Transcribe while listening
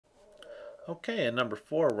Okay, in number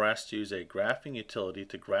 4, we're asked to use a graphing utility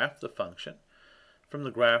to graph the function. From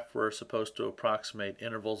the graph, we're supposed to approximate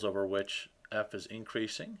intervals over which f is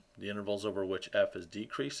increasing, the intervals over which f is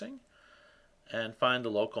decreasing, and find the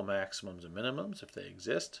local maximums and minimums if they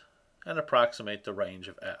exist, and approximate the range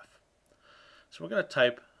of f. So we're going to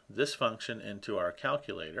type this function into our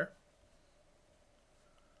calculator.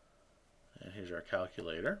 And here's our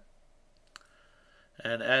calculator.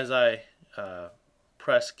 And as I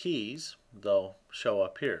press keys, they'll show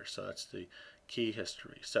up here. So that's the key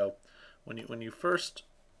history. So when you first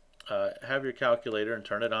have your calculator and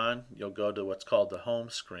turn it on, you'll go to what's called the home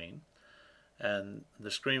screen. And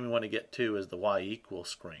the screen we want to get to is the y equals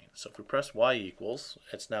screen. So if we press y equals,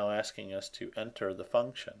 it's now asking us to enter the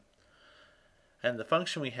function. And the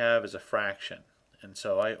function we have is a fraction. And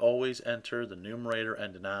so I always enter the numerator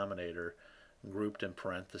and denominator grouped in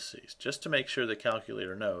parentheses, just to make sure the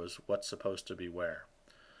calculator knows what's supposed to be where.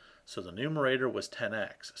 So the numerator was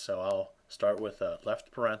 10x. So I'll start with a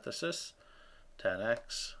left parenthesis,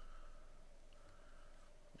 10x,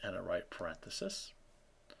 and a right parenthesis.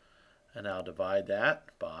 And I'll divide that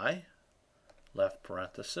by left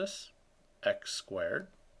parenthesis, x squared,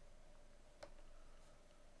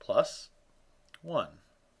 plus 1.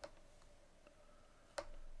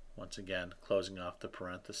 Once again, closing off the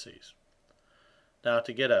parentheses. Now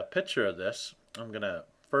to get a picture of this, I'm going to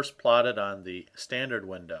first plot it on the standard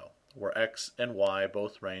window, where x and y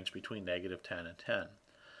both range between -10 and 10.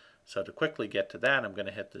 So to quickly get to that, I'm going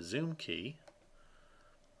to hit the zoom key,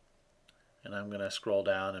 and I'm going to scroll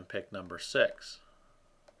down and pick number 6.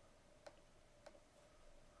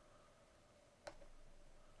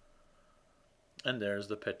 And there's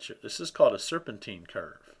the picture. This is called a serpentine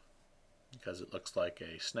curve because it looks like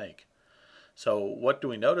a snake. So what do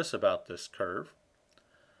we notice about this curve?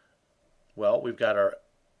 Well, we've got our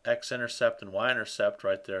x-intercept and y-intercept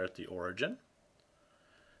right there at the origin.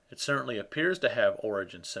 It certainly appears to have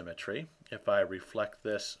origin symmetry. If I reflect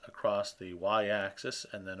this across the y-axis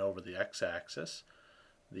and then over the x-axis,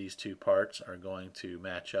 these two parts are going to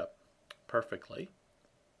match up perfectly.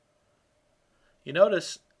 You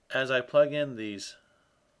notice as I plug in these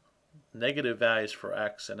negative values for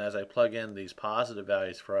x and as I plug in these positive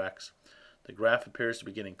values for x, the graph appears to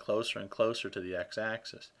be getting closer and closer to the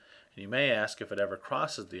x-axis. And you may ask if it ever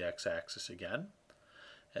crosses the x-axis again.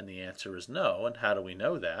 And the answer is no. And how do we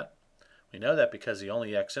know that? We know that because the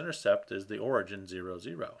only x-intercept is the origin 0,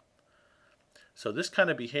 0. So this kind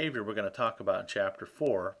of behavior we're going to talk about in Chapter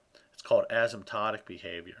 4. It's called asymptotic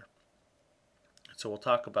behavior. So we'll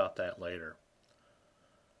talk about that later.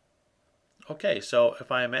 Okay, so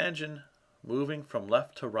if I imagine moving from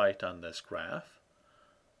left to right on this graph,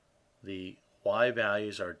 the y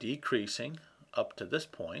values are decreasing up to this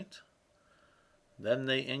point, then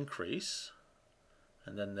they increase,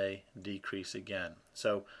 and then they decrease again.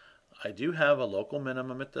 So I do have a local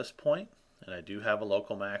minimum at this point, and I do have a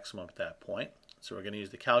local maximum at that point. So we're going to use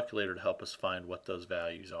the calculator to help us find what those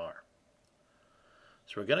values are.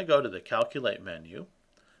 So we're going to go to the Calculate menu,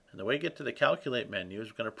 and the way you get to the Calculate menu is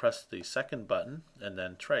we're going to press the second button and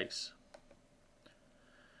then Trace.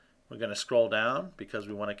 We're going to scroll down because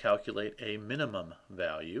we want to calculate a minimum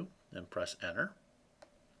value and press Enter.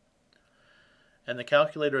 And the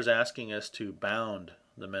calculator is asking us to bound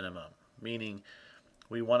the minimum, meaning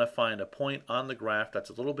we want to find a point on the graph that's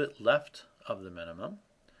a little bit left of the minimum.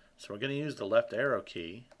 So we're going to use the left arrow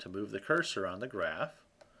key to move the cursor on the graph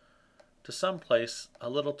to some place a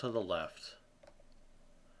little to the left.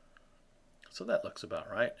 So that looks about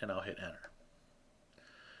right, and I'll hit Enter.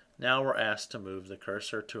 Now we're asked to move the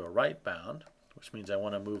cursor to a right bound, which means I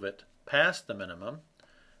want to move it past the minimum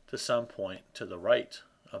to some point to the right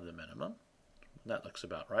of the minimum. That looks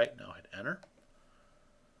about right. Now hit Enter.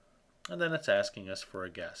 And then it's asking us for a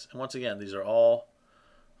guess. And once again, these are all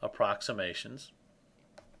approximations.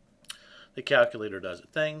 The calculator does a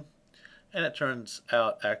thing, and it turns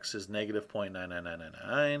out x is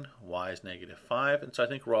 -0.99999, y is -5, and so I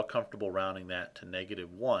think we're all comfortable rounding that to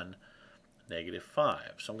 -1,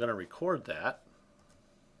 -5. So I'm going to record that.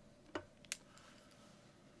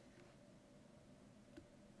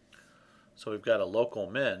 So we've got a local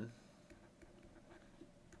min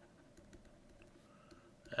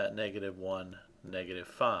at -1,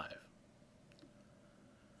 -5.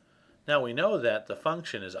 Now we know that the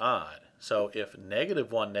function is odd. So if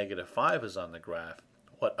 -1, -5 is on the graph,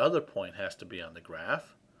 what other point has to be on the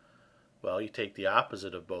graph? Well, you take the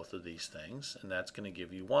opposite of both of these things, and that's going to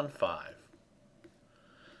give you 1, 5.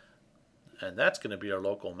 And that's going to be our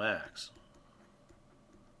local max.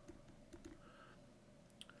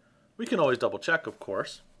 We can always double check, of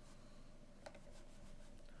course.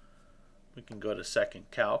 we can go to second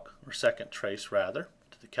trace rather,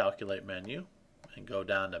 to the calculate menu and go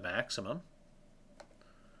down to maximum.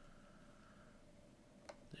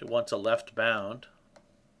 It wants a left bound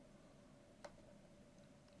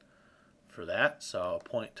for that, so I'll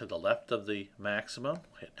point to the left of the maximum,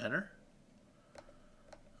 hit enter.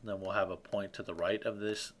 And then we'll have a point to the right of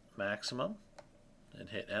this maximum and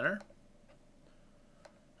hit enter.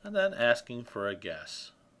 And then asking for a guess.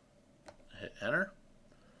 Hit enter.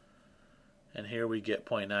 And here we get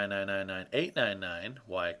 0.9999899,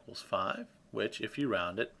 y equals 5, which if you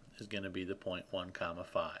round it is going to be the 0.1,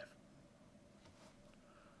 5.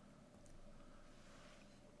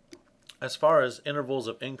 As far as intervals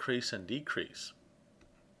of increase and decrease,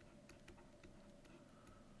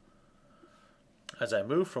 as I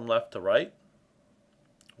move from left to right,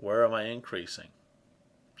 where am I increasing?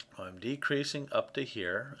 I'm decreasing up to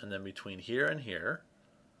here, and then between here and here,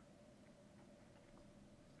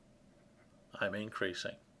 I'm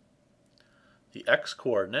increasing. The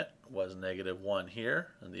x-coordinate was -1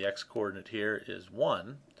 here, and the x-coordinate here is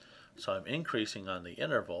 1, so I'm increasing on the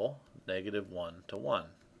interval -1 to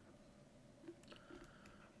 1.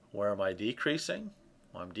 Where am I decreasing?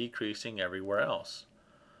 Well, I'm decreasing everywhere else.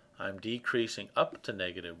 I'm decreasing up to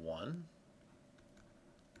 -1,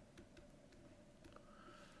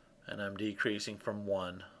 and I'm decreasing from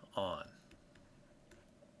 1 on.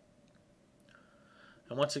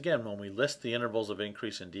 And once again, when we list the intervals of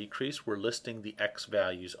increase and decrease, we're listing the x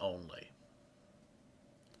values only.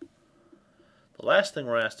 The last thing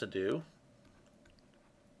we're asked to do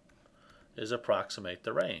is approximate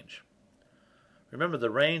the range. Remember, the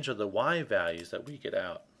range are the y values that we get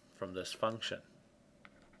out from this function.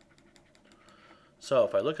 So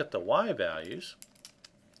if I look at the y values,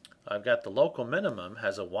 I've got the local minimum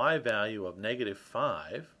has a y value of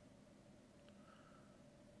 -5,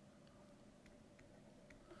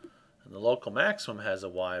 and the local maximum has a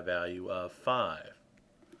y value of 5.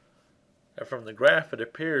 And from the graph it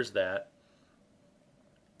appears that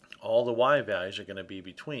all the y values are going to be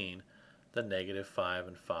between the -5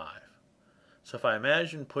 and 5. So if I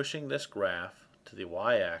imagine pushing this graph to the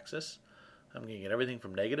y-axis, I'm going to get everything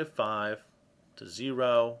from -5 to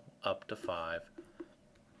 0 up to 5.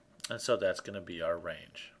 And so that's going to be our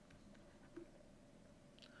range.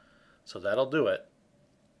 So that'll do it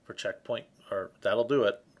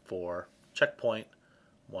for checkpoint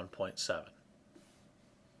 1.7.